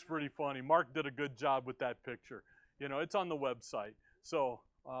 It looks pretty funny. Mark did a good job with that picture. You know, it's on the website. So,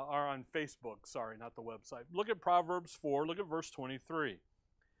 or on Facebook, sorry, not the website. Look at Proverbs 4, look at verse 23.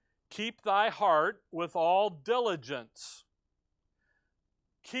 Keep thy heart with all diligence.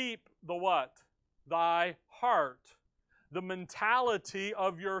 Keep the what? Thy heart. The mentality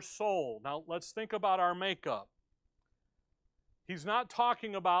of your soul. Now, let's think about our makeup. He's not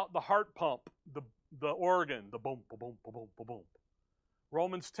talking about the heart pump, the organ, the boom, boom, boom, boom, boom, boom.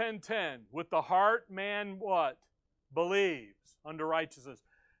 Romans 10:10, with the heart man what? Believes unto righteousness.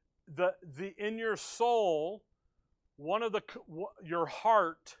 In your soul, your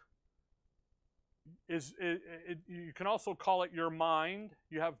heart is, you can also call it your mind.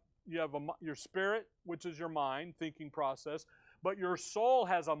 You have your spirit, which is your mind, thinking process, but your soul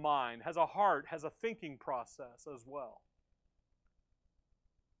has a mind, has a heart, has a thinking process as well.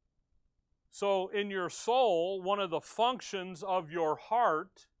 So in your soul, one of the functions of your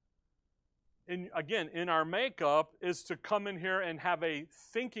heart, again, in our makeup, is to come in here and have a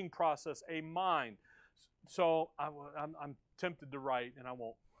thinking process, a mind. So I'm tempted to write, and I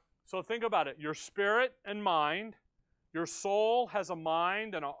won't. So think about it. Your spirit and mind, your soul has a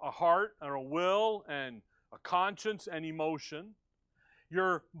mind and a heart and a will and a conscience and emotion.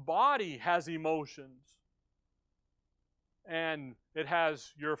 Your body has emotions. And it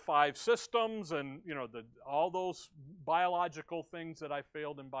has your 5 systems and, you know, all those biological things that I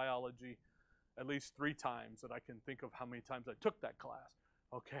failed in biology at least 3 times, that I can think of how many times I took that class.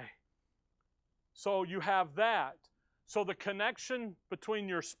 Okay. So you have that. So the connection between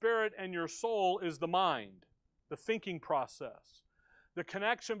your spirit and your soul is the mind, the thinking process. The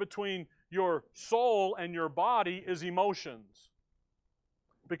connection between your soul and your body is emotions.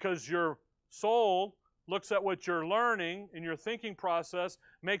 Because your soul looks at what you're learning in your thinking process,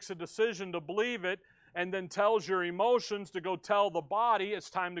 makes a decision to believe it, and then tells your emotions to go tell the body it's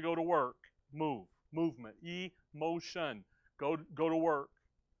time to go to work. Movement, emotion, go to work.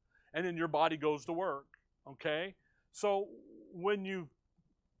 And then your body goes to work, okay? So when you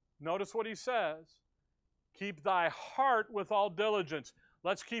notice what he says, keep thy heart with all diligence.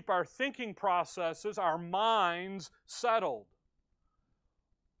 Let's keep our thinking processes, our minds settled.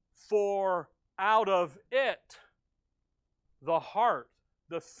 For out of it, the heart,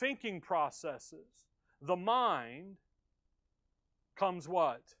 the thinking processes, the mind, comes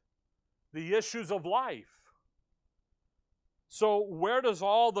what? The issues of life. So where does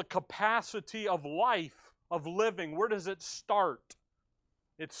all the capacity of life, of living, where does it start?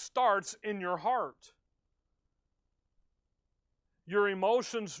 It starts in your heart. Your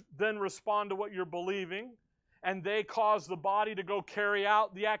emotions then respond to what you're believing, and they cause the body to go carry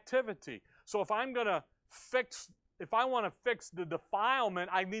out the activity. So if I want to fix the defilement,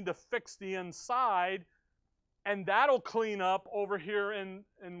 I need to fix the inside, and that'll clean up over here in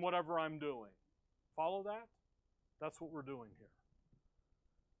whatever I'm doing. Follow that? That's what we're doing here.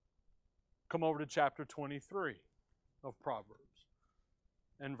 Come over to chapter 23 of Proverbs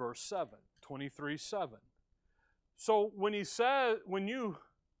and verse 7, 23:7. So when he says, when you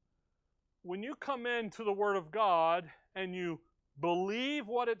come into the Word of God and you believe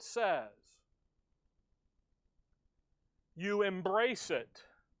what it says, you embrace it.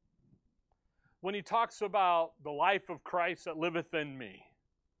 When he talks about the life of Christ that liveth in me,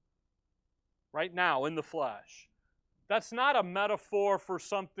 right now in the flesh, that's not a metaphor for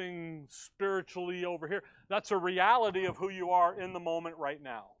something spiritually over here. That's a reality of who you are in the moment right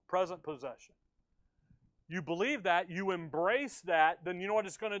now, present possession. You believe that, you embrace that, then you know what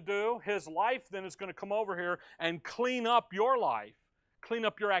it's going to do? His life then is going to come over here and clean up your life, clean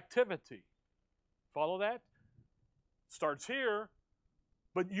up your activity. Follow that? Starts here,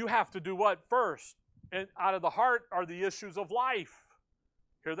 but you have to do what first? And out of the heart are the issues of life.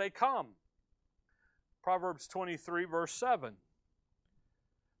 Here they come. Proverbs 23, verse 7.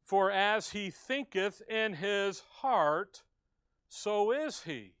 For as he thinketh in his heart, so is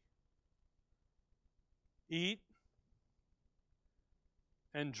he. Eat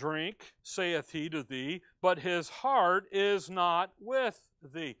and drink, saith he to thee, but his heart is not with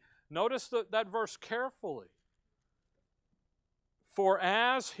thee. Notice that verse carefully. For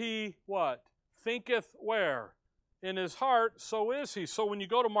as he, what? Thinketh where? In his heart, so is he. So when you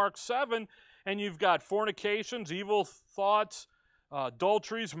go to Mark 7, and you've got fornications, evil thoughts,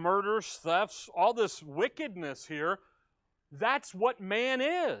 adulteries, murders, thefts, all this wickedness here, that's what man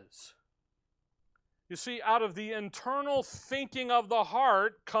is. You see, out of the internal thinking of the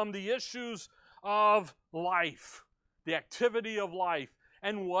heart come the issues of life, the activity of life,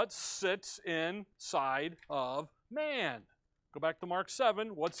 and what sits inside of man. Go back to Mark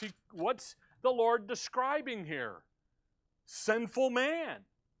 7. What's the Lord describing here? Sinful man.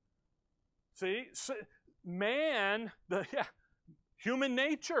 See, man, human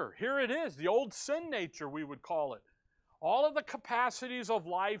nature. Here it is, the old sin nature, we would call it. All of the capacities of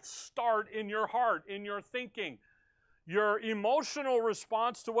life start in your heart, in your thinking. Your emotional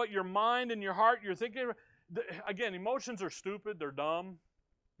response to what your mind and your heart, you're thinking. Again, emotions are stupid, they're dumb,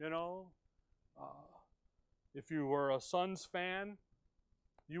 you know. If you were a Suns fan,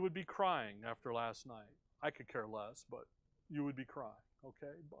 you would be crying after last night. I could care less, but you would be crying.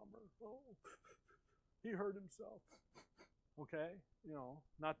 Okay, bummer. Oh, he hurt himself. Okay, you know,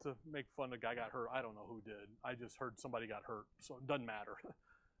 not to make fun of the guy got hurt. I don't know who did. I just heard somebody got hurt, so it doesn't matter.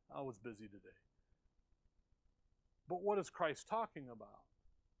 I was busy today. But what is Christ talking about?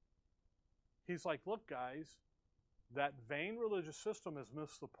 He's like, look, guys, that vain religious system has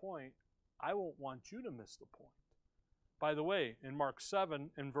missed the point. I won't want you to miss the point. By the way, in Mark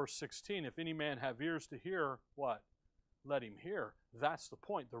 7 and verse 16, if any man have ears to hear, what? Let him hear. That's the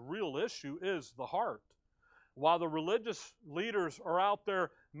point. The real issue is the heart. While the religious leaders are out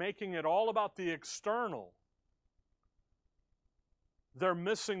there making it all about the external, they're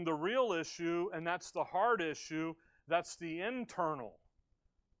missing the real issue, and that's the heart issue. That's the internal.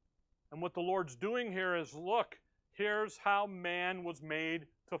 And what the Lord's doing here is, look, here's how man was made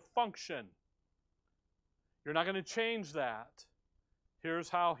to function. You're not going to change that. Here's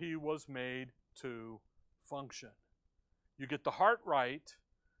how he was made to function. You get the heart right,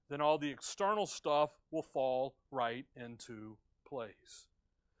 then all the external stuff will fall right into place.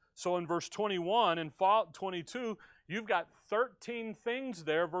 So in verse 21 and 22, you've got 13 things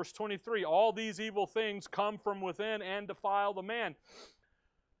there. Verse 23, all these evil things come from within and defile the man.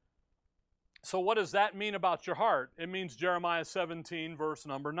 So what does that mean about your heart? It means Jeremiah 17, verse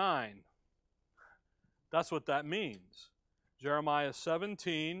number 9. That's what that means. Jeremiah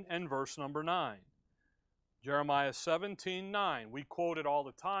 17 and verse number 9. Jeremiah 17:9. We quote it all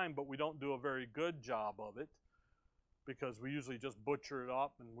the time, but we don't do a very good job of it because we usually just butcher it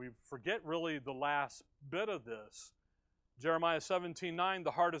up and we forget really the last bit of this. Jeremiah 17:9, the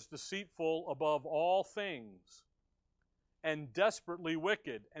heart is deceitful above all things and desperately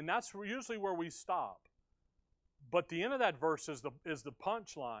wicked. And that's usually where we stop. But the end of that verse is the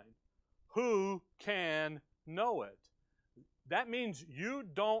punchline. Who can know it? That means you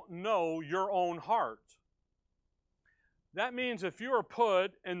don't know your own heart. That means if you are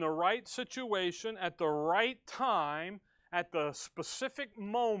put in the right situation at the right time, at the specific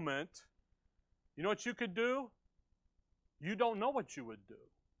moment, you know what you could do? You don't know what you would do.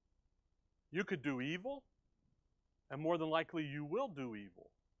 You could do evil, and more than likely you will do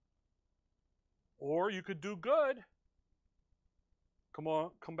evil. Or you could do good.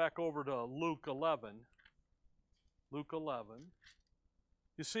 Come back over to Luke 11. Luke 11.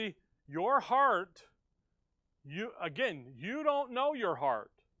 You see, your heart, you don't know your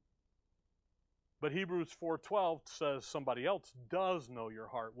heart. But Hebrews 4:12 says somebody else does know your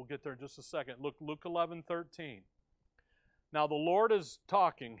heart. We'll get there in just a second. Look, Luke 11:13. Now the Lord is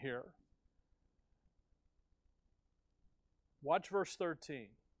talking here. Watch verse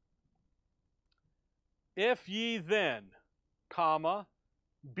 13. If ye then, comma,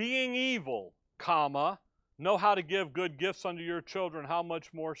 being evil, comma, know how to give good gifts unto your children, how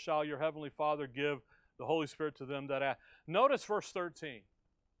much more shall your heavenly Father give the Holy Spirit to them that ask? Notice verse 13.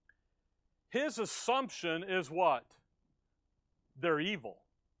 His assumption is what? They're evil.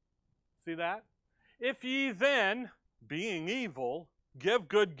 See that? If ye then, being evil, give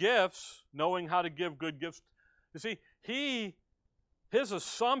good gifts, knowing how to give good gifts. You see, his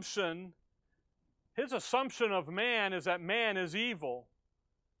assumption of man is that man is evil.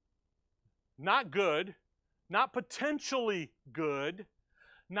 Not good, not potentially good,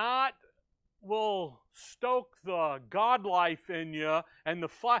 not will stoke the God life in you and the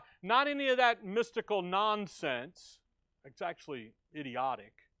fly, not any of that mystical nonsense. It's actually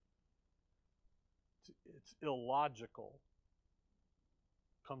idiotic. It's illogical.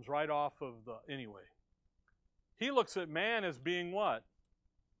 Comes right off of anyway. He looks at man as being what?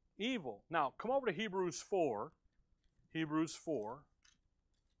 Evil. Now, come over to Hebrews 4. Hebrews 4.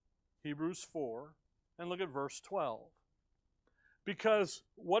 Hebrews 4. And look at verse 12. Because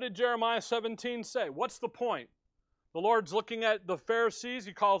what did Jeremiah 17 say? What's the point? The Lord's looking at the Pharisees.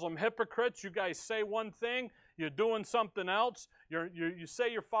 He calls them hypocrites. You guys say one thing, you're doing something else. You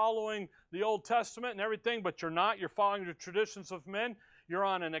say you're following the Old Testament and everything, but you're not. You're following the traditions of men. You're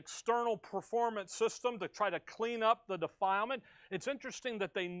on an external performance system to try to clean up the defilement. It's interesting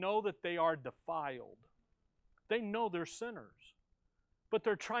that they know that they are defiled. They know they're sinners, but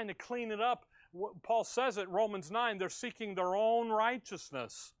they're trying to clean it up. Paul says it, Romans 9, they're seeking their own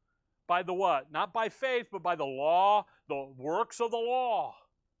righteousness. By the what? Not by faith, but by the law, the works of the law.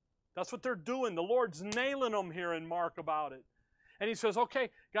 That's what they're doing. The Lord's nailing them here in Mark about it. And he says, okay,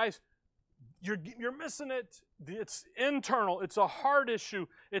 guys, you're missing it. It's internal. It's a heart issue.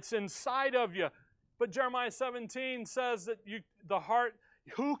 It's inside of you. But Jeremiah 17 says that the heart,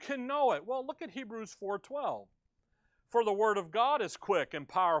 who can know it? Well, look at Hebrews 4:12. For the word of God is quick and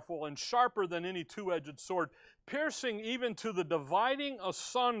powerful and sharper than any two-edged sword, piercing even to the dividing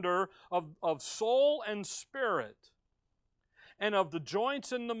asunder of soul and spirit, and of the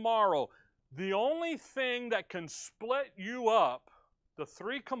joints and the marrow. The only thing that can split you up, the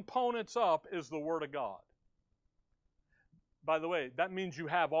three components up, is the Word of God. By the way, that means you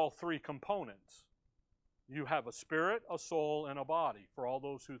have all three components. You have a spirit, a soul, and a body, for all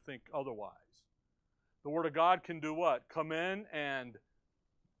those who think otherwise. The Word of God can do what? Come in and,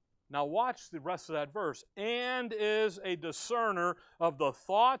 now watch the rest of that verse, and is a discerner of the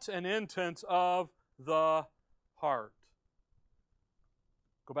thoughts and intents of the heart.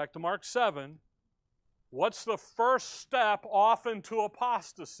 Go back to Mark 7. What's the first step off into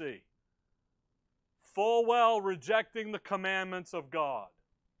apostasy? Full well rejecting the commandments of God.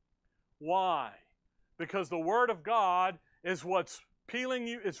 Why? Because the Word of God is what's peeling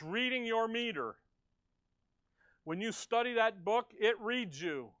you, it's reading your meter. When you study that book, it reads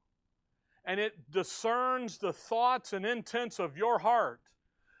you. And it discerns the thoughts and intents of your heart.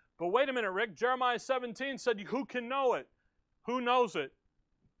 But wait a minute, Rick. Jeremiah 17 said, who can know it? Who knows it?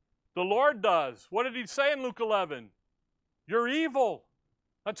 The Lord does. What did he say in Luke 11? You're evil.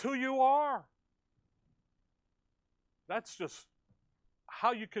 That's who you are. That's just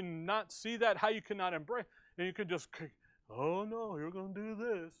how you can not see that, how you cannot embrace. And you can just, oh no, you're going to do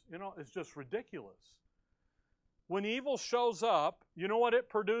this. You know, it's just ridiculous. When evil shows up, you know what it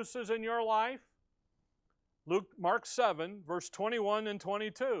produces in your life? Mark 7, verse 21 and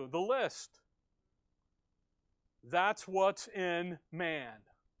 22, the list. That's what's in man.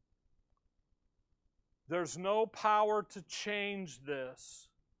 There's no power to change this.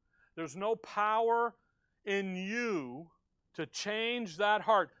 There's no power in you to change that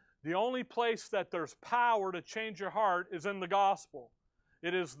heart. The only place that there's power to change your heart is in the gospel.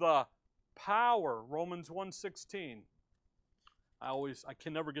 It is the power, Romans 1:16. I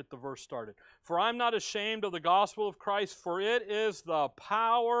can never get the verse started. For I'm not ashamed of the gospel of Christ, for it is the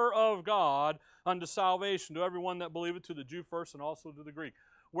power of God unto salvation to everyone that believeth, to the Jew first and also to the Greek.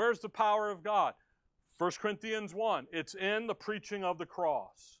 Where's the power of God? 1 Corinthians 1. It's in the preaching of the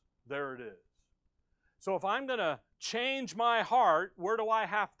cross. There it is. So if I'm going to change my heart, where do I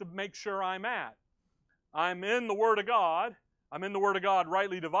have to make sure I'm at? I'm in the Word of God. I'm in the Word of God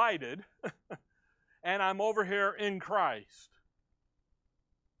rightly divided. And I'm over here in Christ.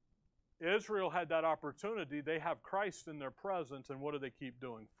 Israel had that opportunity. They have Christ in their presence, and what do they keep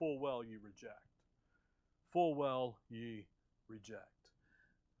doing? Full well ye reject. Full well ye reject.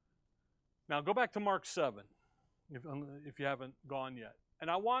 Now go back to Mark 7, if you haven't gone yet. And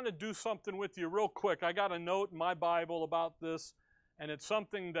I want to do something with you real quick. I got a note in my Bible about this, and it's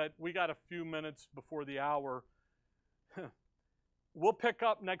something that we got a few minutes before the hour. We'll pick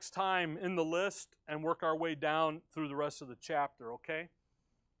up next time in the list and work our way down through the rest of the chapter, okay?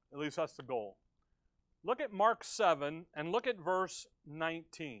 At least that's the goal. Look at Mark 7 and look at verse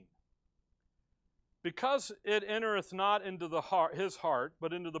 19. Because it entereth not into the heart, his heart,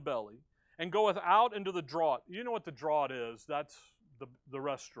 but into the belly, and goeth out into the draught. You know what the draught is. That's the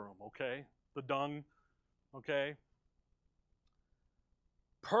restroom, okay? The dung, okay?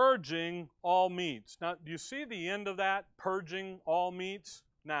 Purging all meats. Now, do you see the end of that? Purging all meats?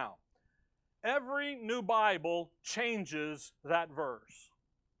 Now, every new Bible changes that verse.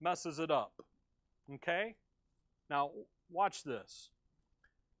 Messes it up. Okay? Now, watch this.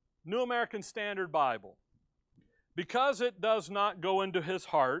 New American Standard Bible. Because it does not go into his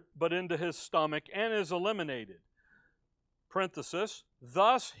heart, but into his stomach, and is eliminated. Parenthesis,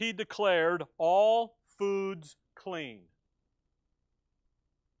 thus he declared all foods clean.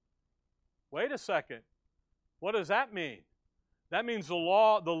 Wait a second. What does that mean? That means the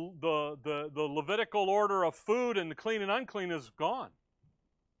law, the Levitical order of food and the clean and unclean is gone.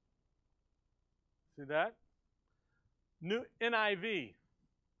 See that? New NIV.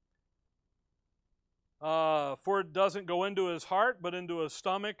 For it doesn't go into his heart, but into his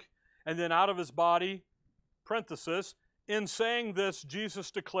stomach, and then out of his body. Parenthesis. In saying this,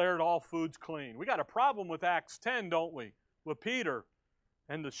 Jesus declared all foods clean. We got a problem with Acts 10, don't we? With Peter.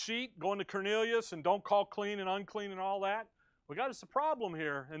 And the sheet going to Cornelius and don't call clean and unclean and all that. We got us a problem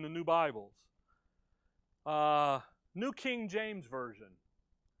here in the new Bibles. New King James Version.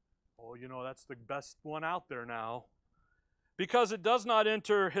 Oh, you know, that's the best one out there now. Because it does not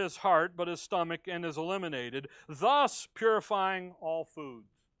enter his heart, but his stomach, and is eliminated, thus purifying all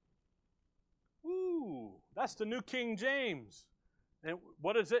foods. Ooh, that's the New King James. And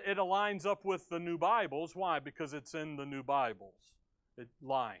what is it? It aligns up with the new Bibles. Why? Because it's in the new Bibles. It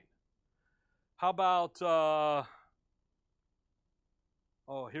line. How about, oh,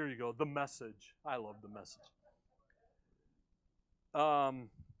 here you go, the Message. I love the Message.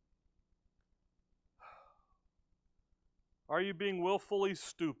 Are you being willfully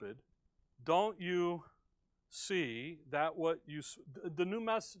stupid? Don't you see that what you...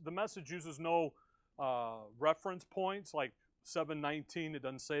 The Message uses no reference points, like 7:19, it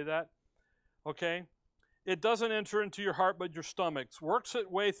doesn't say that. Okay? It doesn't enter into your heart but your stomachs, works its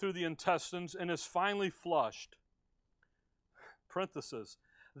way through the intestines, and is finally flushed. Parenthesis.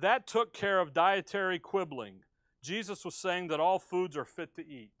 That took care of dietary quibbling. Jesus was saying that all foods are fit to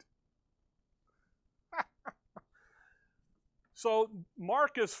eat. So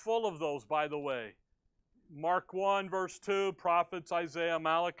Mark is full of those, by the way. Mark 1, verse 2, prophets, Isaiah,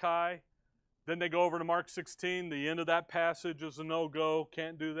 Malachi. Then they go over to Mark 16. The end of that passage is a no-go.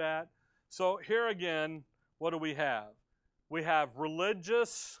 Can't do that. So here again, what do we have? We have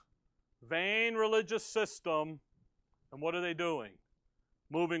vain religious system. And what are they doing?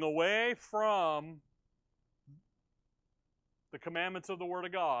 Moving away from the commandments of the Word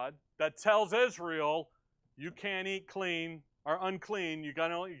of God that tells Israel, you can't eat clean or unclean. You got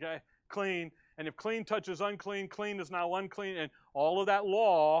to clean. And if clean touches unclean, clean is now unclean. And all of that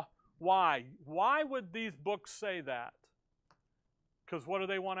law. Why? Why would these books say that? Because what do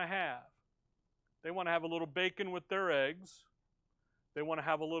they want to have? They want to have a little bacon with their eggs. They want to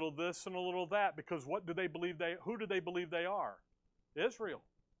have a little this and a little that. Because what do they believe who do they believe they are? Israel.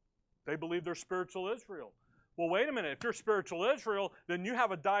 They believe they're spiritual Israel. Well, wait a minute. If you're spiritual Israel, then you have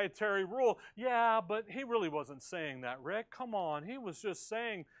a dietary rule. Yeah, but he really wasn't saying that, Rick. Come on. He was just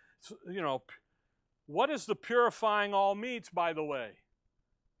saying, you know, what is the purifying all meats, by the way?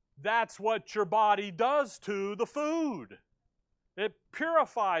 That's what your body does to the food. It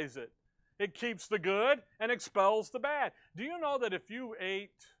purifies it. It keeps the good and expels the bad. Do you know that if you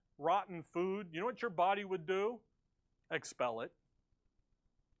ate rotten food, you know what your body would do? Expel it.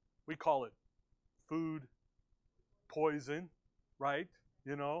 We call it food poison, right?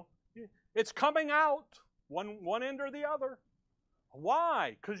 You know, it's coming out one end or the other.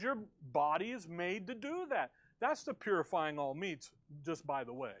 Why? Because your body is made to do that. That's the purifying all meats, just by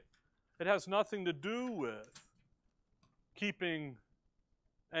the way. It has nothing to do with keeping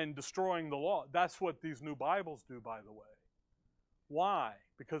and destroying the law. That's what these new Bibles do, by the way. Why?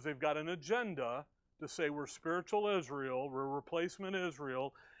 Because they've got an agenda to say we're spiritual Israel, we're replacement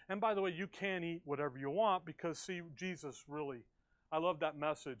Israel. And by the way, you can eat whatever you want because, see, Jesus really, I love that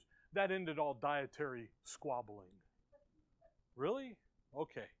message. That ended all dietary squabbling. Really?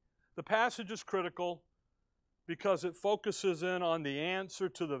 Okay. The passage is critical because it focuses in on the answer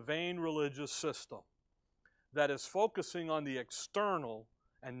to the vain religious system that is focusing on the external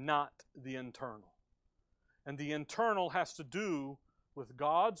and not the internal. And the internal has to do with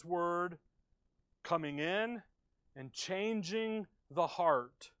God's Word coming in and changing the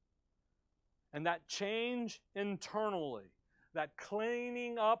heart. And that change internally, that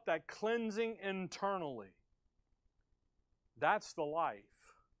cleaning up, that cleansing internally, that's the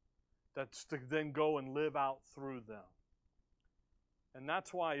life that's to then go and live out through them. And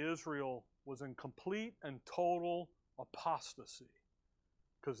that's why Israel was in complete and total apostasy,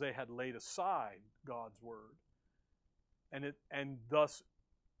 because they had laid aside God's Word, and thus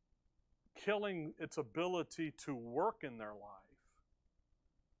killing its ability to work in their life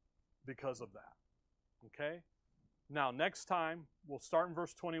because of that. Okay? Now, next time, we'll start in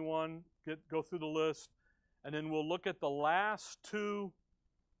verse 21, go through the list, and then we'll look at the last two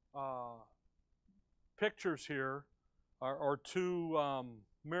pictures here, or two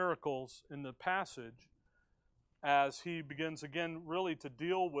miracles in the passage, as he begins again really to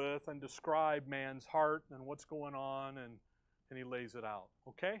deal with and describe man's heart and what's going on, and he lays it out.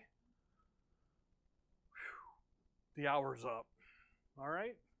 Okay? Whew. The hour's up. All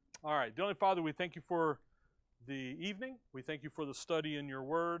right? All right. Dear Father, we thank you for the evening. We thank you for the study in your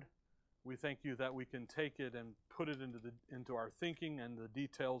word. We thank you that we can take it and put it into our thinking and the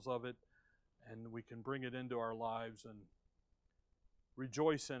details of it, and we can bring it into our lives and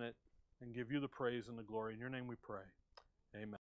rejoice in it and give you the praise and the glory. In your name we pray.